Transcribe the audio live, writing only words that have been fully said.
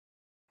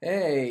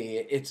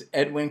Hey, it's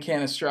Edwin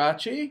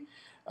Canistracci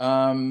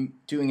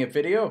doing a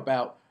video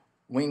about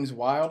Wings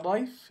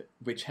Wildlife,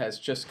 which has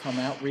just come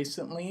out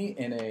recently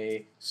in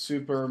a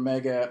super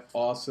mega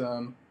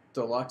awesome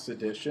deluxe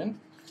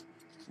edition,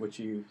 which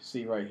you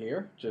see right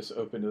here. Just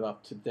opened it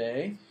up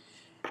today.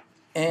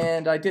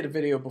 And I did a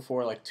video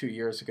before, like 2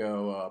 years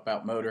ago,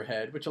 about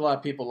Motorhead, which a lot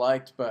of people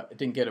liked, but I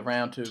didn't get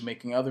around to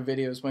making other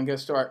videos. But I'm going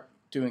to start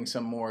doing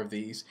some more of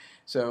these.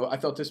 So I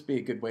thought this would be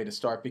a good way to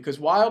start because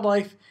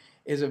Wildlife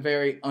is a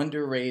very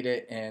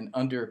underrated and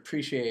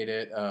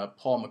underappreciated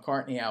Paul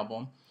McCartney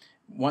album.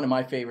 One of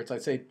my favorites.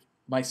 I'd say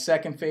my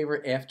second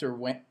favorite after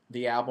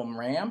the album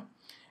Ram.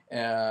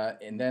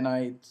 And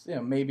then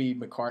maybe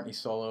McCartney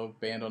solo,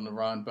 Band on the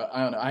Run, but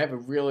I don't know. I have a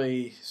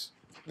really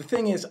the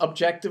thing is,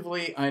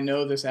 objectively, I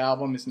know this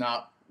album is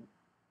not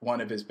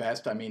one of his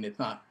best. I mean, it's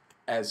not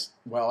as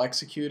well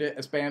executed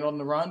as Band on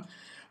the Run,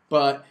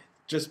 but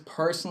just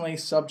personally,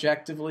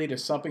 subjectively,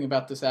 there's something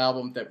about this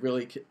album that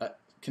really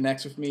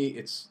connects with me.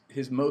 It's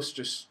his most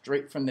just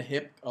straight from the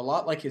hip, a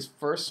lot like his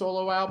first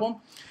solo album,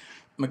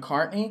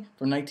 McCartney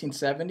from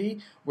 1970,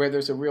 where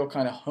there's a real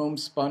kind of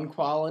homespun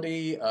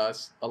quality. A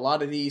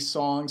lot of these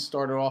songs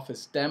started off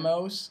as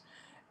demos,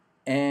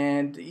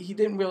 and he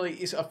didn't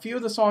really. A few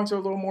of the songs are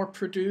a little more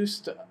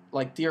produced,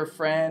 like "Dear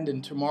Friend"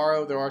 and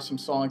 "Tomorrow." There are some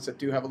songs that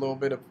do have a little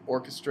bit of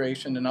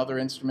orchestration and other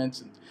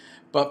instruments,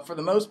 but for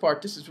the most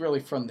part, this is really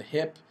from the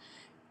hip.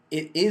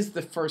 It is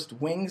the first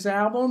Wings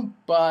album,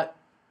 but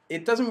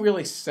it doesn't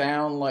really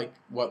sound like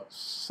what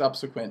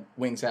subsequent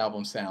Wings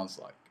albums sound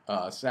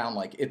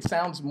like. It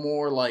sounds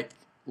more like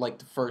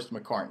the first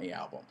McCartney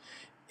album.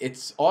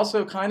 It's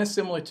also kind of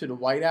similar to the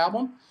White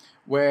Album,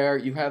 where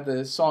you have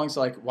the songs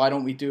like "Why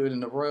Don't We Do It in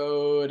the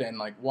Road" and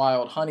like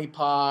 "Wild Honey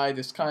Pie."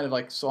 There's kind of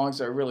like songs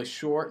that are really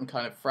short and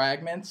kind of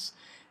fragments,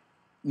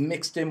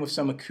 mixed in with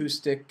some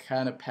acoustic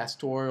kind of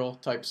pastoral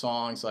type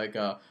songs like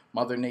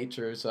Mother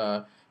Nature's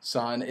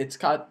Son. It's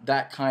got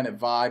that kind of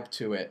vibe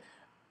to it.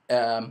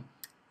 Um,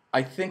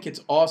 I think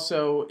it's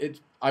also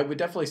I would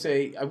definitely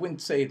say I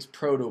wouldn't say it's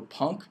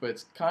proto-punk, but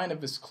it's kind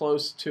of as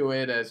close to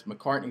it as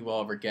McCartney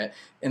will ever get.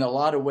 In a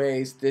lot of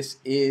ways, this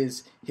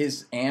is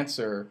his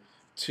answer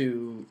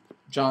to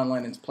John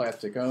Lennon's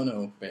Plastic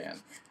Ono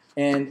Band.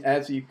 And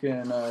as you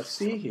can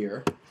see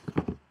here,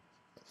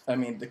 I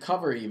mean, the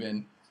cover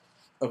even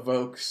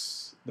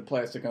evokes the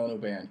Plastic Ono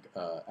Band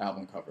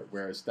album cover,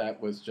 whereas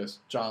that was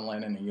just John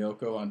Lennon and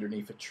Yoko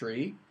underneath a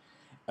tree.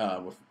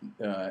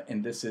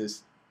 And this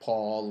is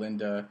Paul,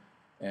 Linda,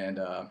 and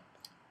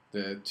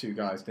the two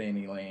guys,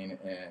 Danny Lane,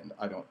 and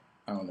I don't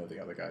know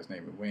the other guy's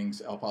name at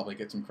Wings. I'll probably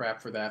get some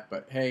crap for that,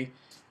 but hey,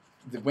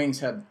 the Wings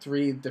had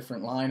 3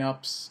 different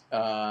lineups,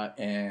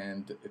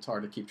 and it's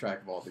hard to keep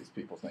track of all these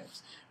people's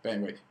names. But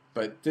anyway,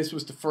 this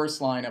was the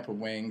first lineup of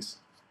Wings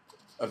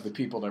of the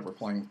people that were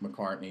playing with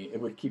McCartney. It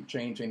would keep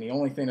changing. The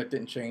only thing that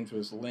didn't change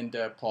was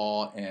Linda,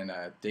 Paul, and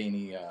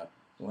Danny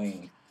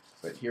Lane.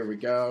 But here we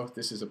go.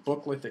 This is a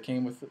booklet that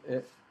came with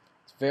it.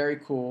 It's very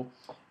cool.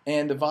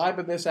 And the vibe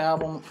of this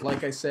album,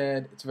 like I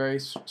said, it's very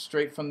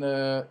straight from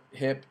the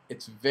hip.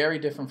 It's very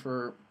different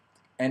for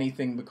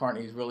anything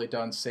McCartney's really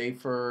done, save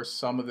for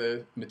some of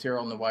the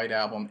material in the White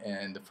Album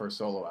and the first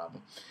solo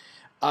album.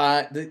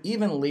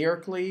 Even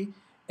lyrically,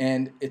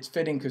 and it's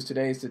fitting because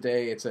today's the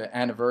day, it's an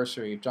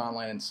anniversary of John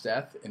Lennon's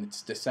death, and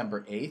it's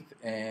December 8th,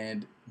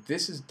 and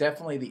this is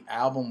definitely the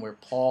album where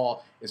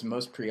Paul is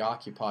most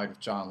preoccupied with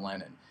John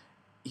Lennon.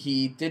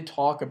 He did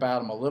talk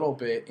about him a little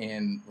bit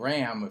in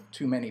Ram with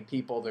Too Many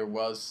People. There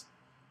was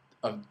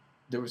kind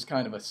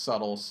of a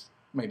subtle,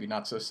 maybe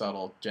not so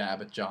subtle,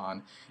 jab at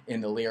John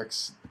in the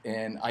lyrics,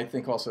 and I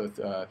think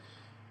also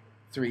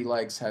Three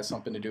Legs has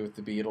something to do with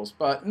the Beatles,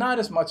 but not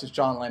as much as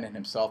John Lennon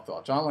himself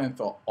thought. John Lennon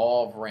thought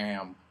all of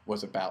Ram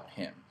was about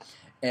him,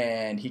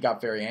 and he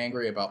got very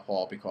angry about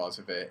Paul because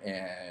of it,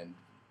 and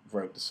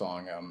wrote the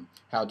song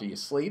 "How Do You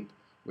Sleep,"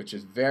 which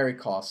is very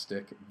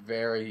caustic,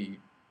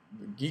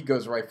 he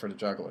goes right for the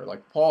jugular.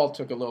 Like Paul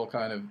took a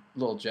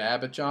little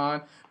jab at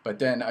John, but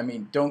then I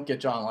mean, don't get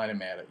John Lennon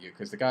mad at you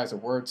because the guy's a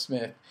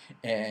wordsmith,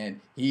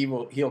 and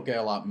he'll get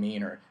a lot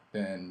meaner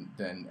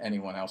than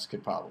anyone else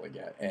could probably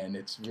get. And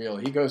it's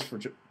really, he goes for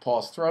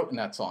Paul's throat in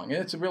that song,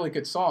 and it's a really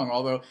good song.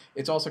 Although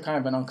it's also kind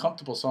of an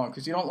uncomfortable song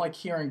because you don't like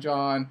hearing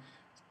John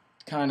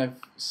kind of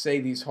say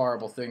these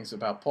horrible things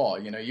about Paul.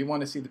 You know, you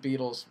want to see the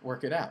Beatles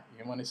work it out.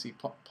 You want to see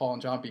Paul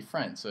and John be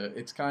friends. So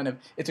it's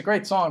a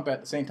great song, but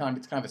at the same time,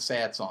 it's kind of a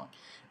sad song.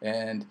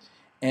 And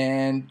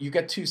you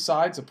get 2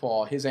 sides of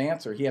Paul. His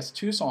answer, he has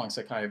 2 songs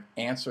that kind of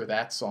answer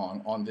that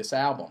song on this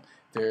album.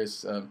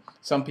 There's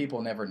Some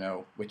People Never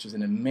Know, which is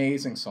an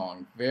amazing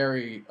song,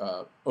 very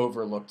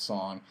overlooked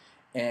song.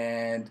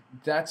 And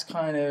that's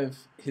kind of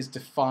his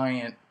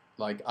defiant,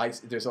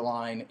 there's a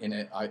line in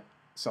it,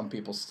 some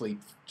people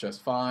sleep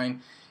just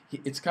fine.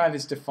 It's kind of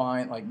his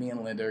defiant, like, me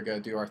and Linda are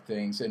going to do our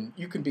things, and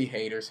you can be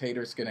haters.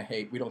 Haters going to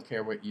hate. We don't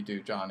care what you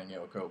do, John and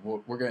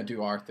Yoko. We're going to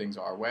do our things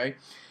our way.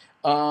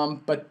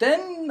 But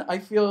then I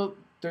feel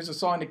there's a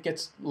song that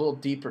gets a little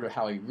deeper to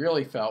how he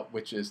really felt,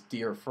 which is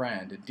 "Dear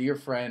Friend." And "Dear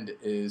Friend"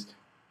 is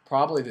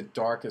probably the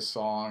darkest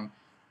song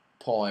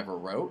Paul ever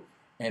wrote,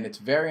 and it's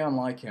very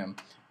unlike him,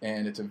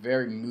 and it's a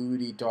very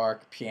moody,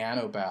 dark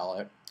piano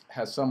ballad,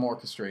 has some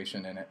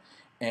orchestration in it,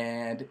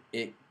 and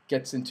it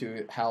gets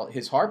into how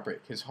his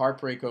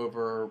heartbreak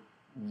over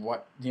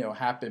what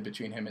happened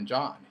between him and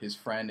John, his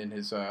friend and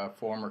his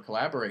former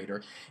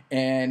collaborator,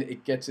 and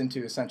it gets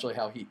into essentially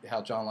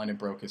how John Lennon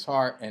broke his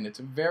heart, and it's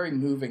a very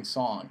moving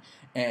song.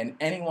 And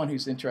anyone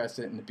who's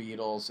interested in the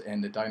Beatles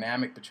and the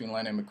dynamic between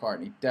Lennon and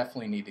McCartney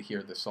definitely need to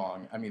hear this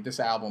song. I mean,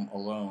 this album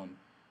alone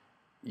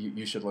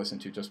you should listen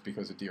to just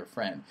because of Dear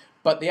Friend.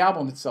 But the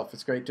album itself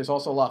is great. There's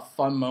also a lot of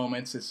fun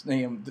moments.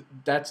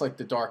 That's like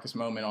the darkest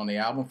moment on the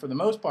album. For the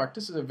most part,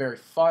 this is a very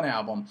fun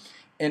album.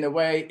 In a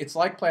way, it's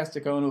like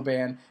Plastic Ono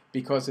Band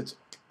because it's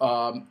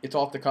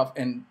off the cuff,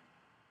 and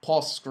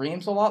Paul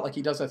screams a lot, like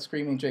he does that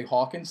Screaming Jay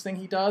Hawkins thing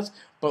he does.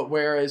 But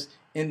whereas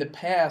in the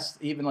past,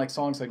 even like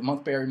songs like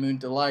Monkberry Moon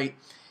Delight,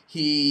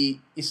 he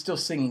is still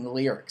singing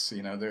lyrics.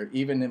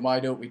 Even in Why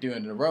Don't We Do It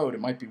in the Road,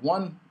 it might be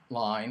one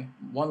line,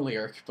 one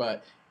lyric,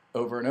 but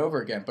over and over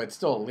again, but it's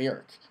still a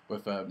lyric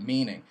with a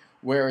meaning.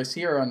 Whereas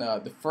here on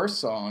the first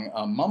song,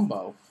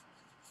 Mumbo,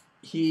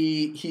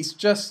 he's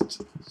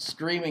just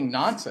screaming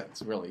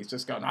nonsense, really. He's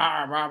just going,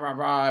 ah, rah, rah,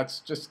 rah.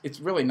 It's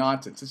really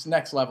nonsense. It's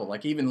next level.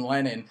 Like even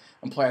Lennon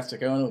and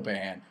Plastic Ono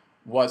Band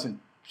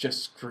wasn't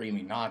just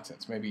screaming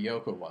nonsense. Maybe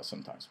Yoko was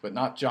sometimes, but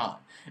not John.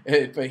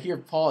 But here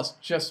Paul is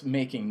just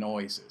making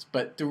noises,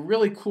 but they're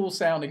really cool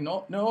sounding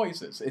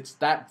noises. It's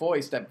that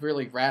voice, that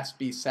really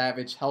raspy,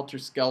 savage,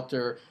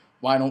 helter-skelter,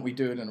 why don't we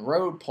do it in the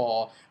road,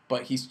 Paul?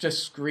 But he's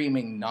just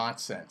screaming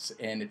nonsense,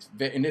 and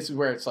this is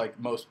where it's like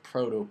most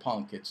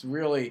proto-punk.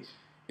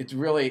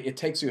 It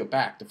takes you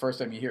aback the first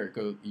time you hear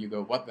it. You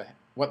go,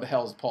 what the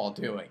hell is Paul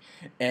doing?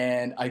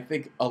 And I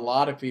think a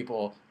lot of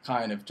people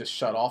kind of just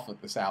shut off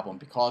with this album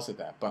because of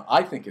that. But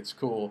I think it's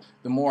cool.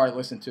 The more I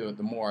listen to it,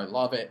 the more I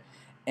love it,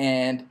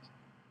 and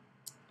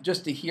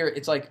just to hear,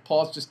 it's like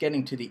Paul's just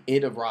getting to the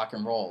id of rock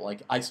and roll.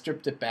 Like, I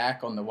stripped it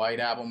back on the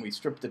White Album. We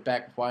stripped it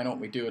back. Why don't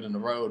we do it in the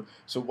road?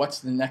 So what's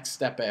the next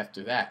step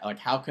after that? Like,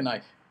 how can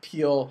I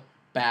peel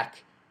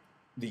back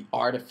the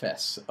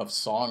artifice of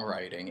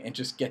songwriting and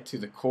just get to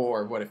the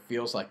core of what it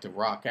feels like to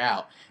rock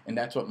out? And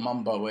that's what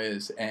Mumbo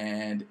is.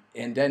 And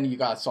then you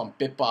got a song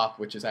Bip Bop,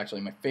 which is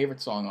actually my favorite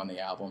song on the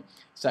album.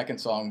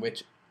 Second song,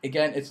 which,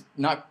 again, it's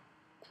not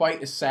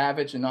quite as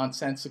savage and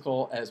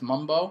nonsensical as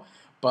Mumbo,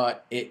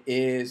 but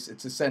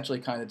it's essentially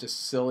kind of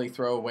just silly,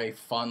 throwaway,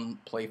 fun,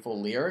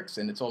 playful lyrics,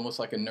 and it's almost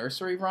like a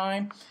nursery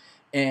rhyme.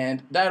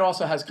 And that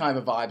also has kind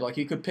of a vibe. Like,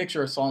 you could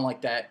picture a song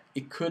like that.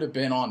 It could have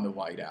been on the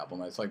White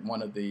Album. It's like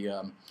one of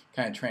the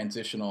kind of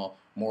transitional,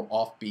 more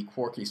offbeat,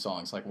 quirky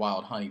songs, like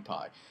Wild Honey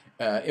Pie.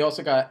 It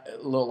also got a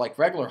little like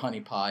regular Honey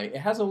Pie.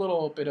 It has a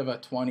little bit of a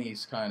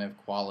 20s kind of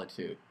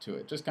quality to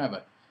it, just kind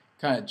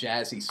of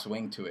jazzy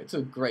swing to it. It's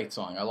a great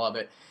song. I love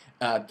it.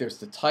 There's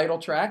the title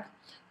track,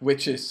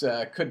 which is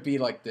could be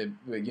like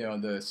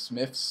the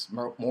Smiths.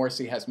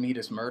 Morrissey has Meet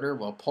Is Murder.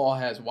 Well, Paul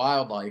has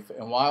Wildlife,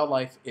 and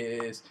Wildlife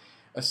is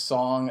a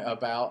song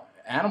about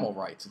animal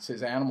rights. It's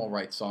his animal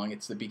rights song.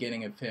 It's the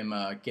beginning of him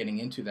getting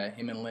into that.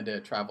 Him and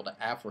Linda traveled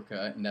to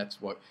Africa, and that's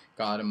what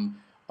got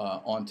him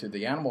onto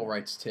the animal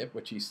rights tip,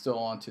 which he's still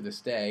on to this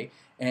day.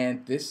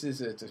 And it's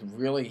a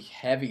really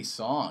heavy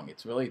song.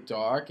 It's really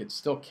dark. It's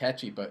still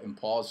catchy, but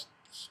Paul's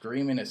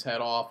screaming his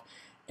head off.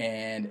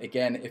 And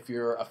again, if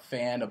you're a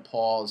fan of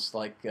Paul's,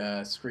 like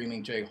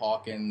Screaming Jay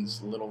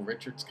Hawkins, Little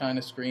Richard's kind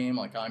of scream,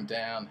 like I'm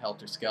Down,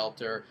 Helter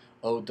Skelter,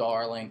 Oh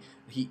Darling,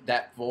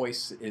 that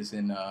voice is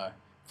in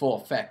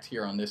full effect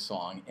here on this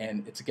song.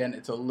 And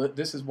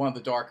this is one of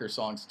the darker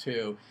songs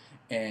too,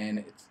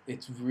 and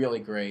it's really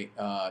great.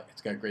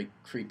 It's got a great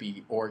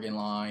creepy organ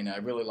line. I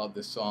really love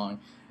this song.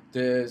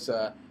 There's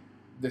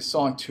this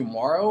song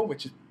Tomorrow,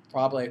 which is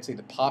probably, I'd say,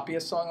 the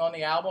poppiest song on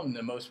the album,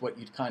 the most what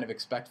you'd kind of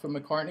expect from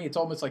McCartney. It's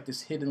almost like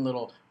this hidden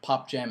little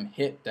pop gem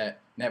hit that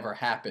never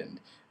happened,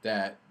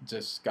 that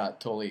just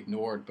got totally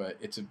ignored, but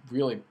it's a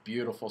really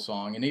beautiful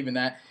song. And even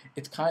that,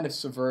 it's kind of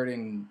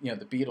subverting,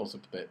 the Beatles a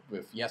bit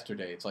with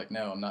Yesterday. It's like,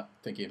 no, I'm not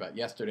thinking about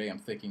yesterday, I'm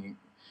thinking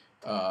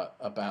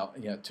about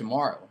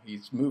tomorrow.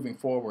 He's moving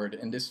forward,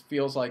 and this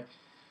feels like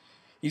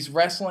he's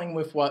wrestling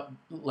with what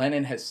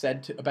Lennon has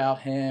said about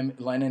him.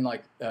 Lennon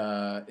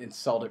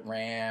insulted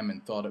Ram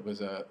and thought it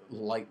was a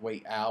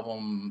lightweight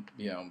album.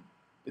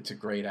 It's a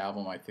great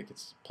album. I think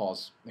it's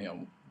Paul's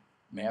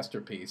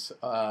masterpiece.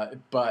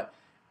 But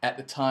at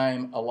the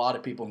time, a lot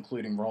of people,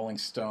 including Rolling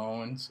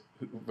Stones,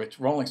 which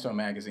Rolling Stone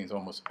magazine is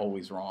almost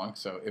always wrong,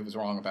 so it was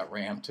wrong about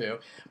Ram too.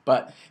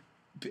 But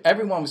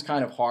everyone was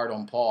kind of hard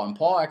on Paul, and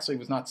Paul actually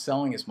was not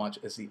selling as much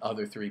as the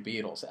other three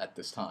Beatles at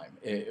this time.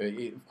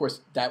 Of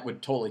course, that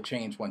would totally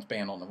change once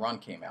Band on the Run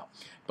came out.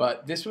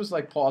 But this was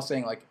like Paul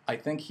saying, like, I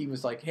think he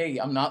was like, hey,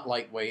 I'm not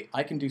lightweight.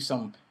 I can do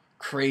some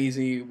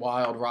crazy,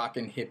 wild,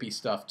 rockin' hippie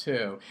stuff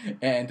too.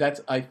 And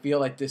I feel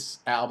like this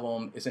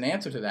album is an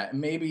answer to that.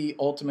 And maybe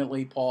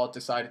ultimately Paul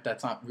decided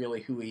that's not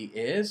really who he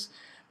is,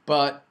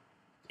 but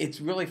it's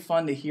really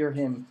fun to hear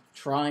him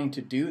trying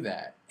to do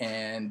that.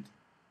 And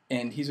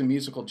he's a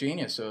musical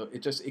genius, so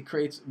it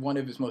creates one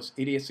of his most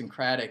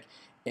idiosyncratic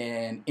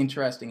and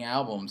interesting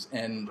albums.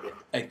 And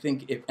I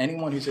think if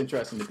anyone who's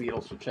interested in the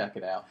Beatles should check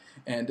it out.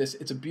 And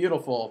it's a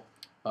beautiful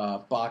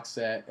box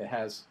set. It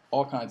has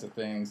all kinds of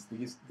things.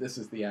 This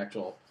is the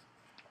actual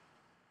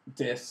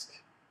disc,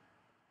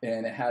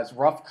 and it has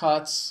rough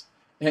cuts.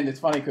 And it's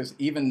funny because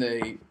even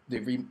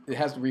it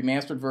has the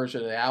remastered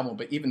version of the album,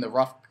 but even the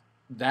rough,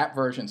 that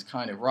version's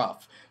kind of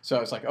rough. So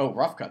it's like, oh,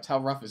 rough cuts. How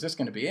rough is this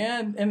going to be?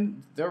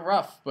 And they're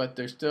rough, but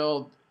they're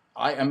still.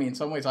 I mean, in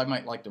some ways, I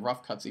might like the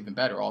rough cuts even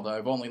better. Although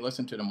I've only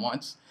listened to them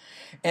once.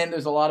 And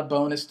there's a lot of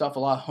bonus stuff, a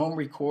lot of home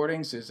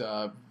recordings. There's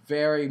a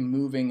very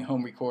moving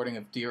home recording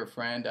of "Dear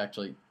Friend."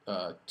 Actually,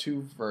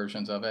 two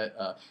versions of it.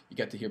 You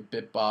get to hear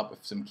Bip Bop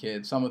with some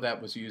kids. Some of that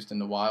was used in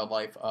the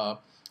Wildlife.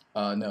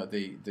 No,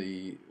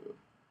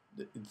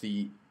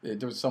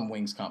 there was some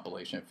Wings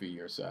compilation a few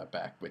years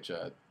back which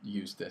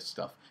used this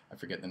stuff. I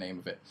forget the name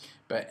of it,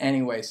 but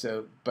anyway.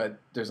 But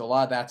there's a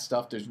lot of that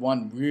stuff. There's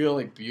one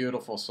really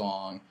beautiful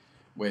song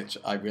which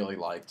I really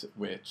liked.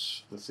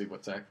 Which, let's see,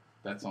 what's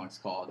that song's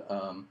called?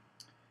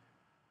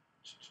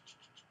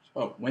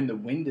 Oh, When the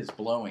Wind is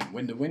Blowing.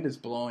 When the Wind is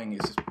Blowing is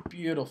this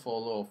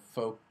beautiful little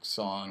folk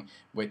song,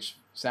 which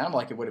sounded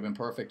like it would have been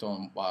perfect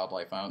on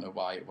Wildlife. I don't know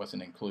why it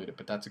wasn't included,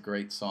 but that's a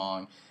great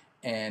song.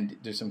 And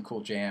there's some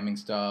cool jamming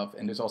stuff.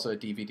 And there's also a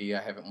DVD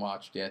I haven't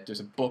watched yet. There's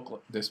a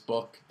book, this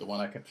book, the one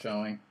I kept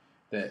showing,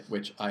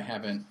 which I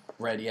haven't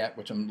read yet,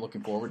 which I'm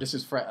looking forward. This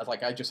is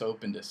like I just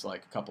opened this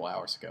like a couple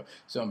hours ago,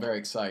 so I'm very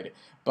excited.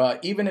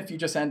 But even if you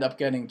just end up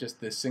getting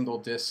just this single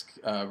disc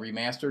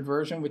remastered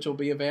version, which will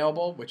be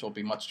available, which will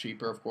be much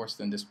cheaper, of course,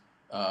 than this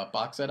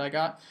box set I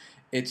got,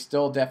 it's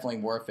still definitely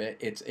worth it.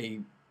 It's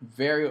a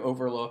very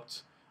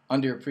overlooked,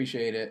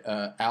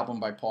 underappreciated album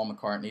by Paul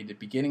McCartney. The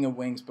beginning of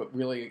Wings, but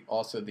really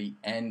also the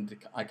end.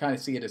 I kind of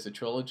see it as a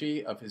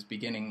trilogy of his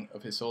beginning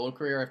of his solo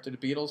career after the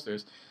Beatles.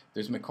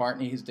 There's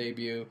McCartney, his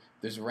debut.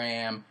 There's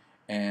Ram,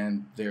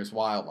 and there's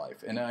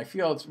Wildlife. And I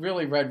feel it's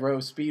really Red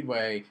Rose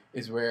Speedway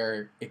is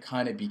where it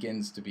kind of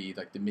begins to be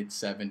like the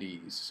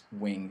mid-'70s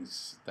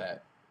Wings,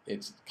 that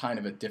it's kind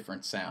of a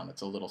different sound.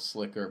 It's a little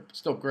slicker,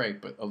 still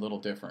great, but a little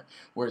different.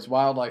 Whereas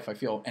Wildlife, I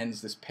feel,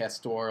 ends this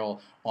pastoral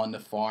on the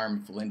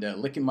farm of Linda,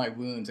 licking my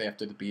wounds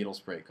after the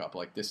Beatles break up.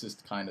 Like, this is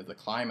kind of the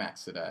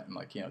climax to that. And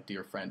like,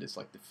 Dear Friend is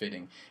like the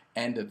fitting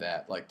end of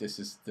that. Like, this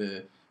is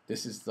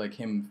like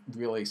him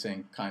really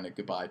saying kind of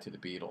goodbye to the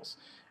Beatles.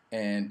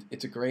 And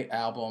it's a great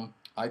album.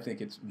 I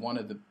think it's one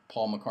of the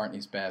Paul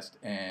McCartney's best,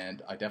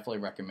 and I definitely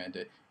recommend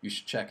it. You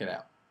should check it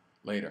out.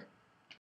 Later.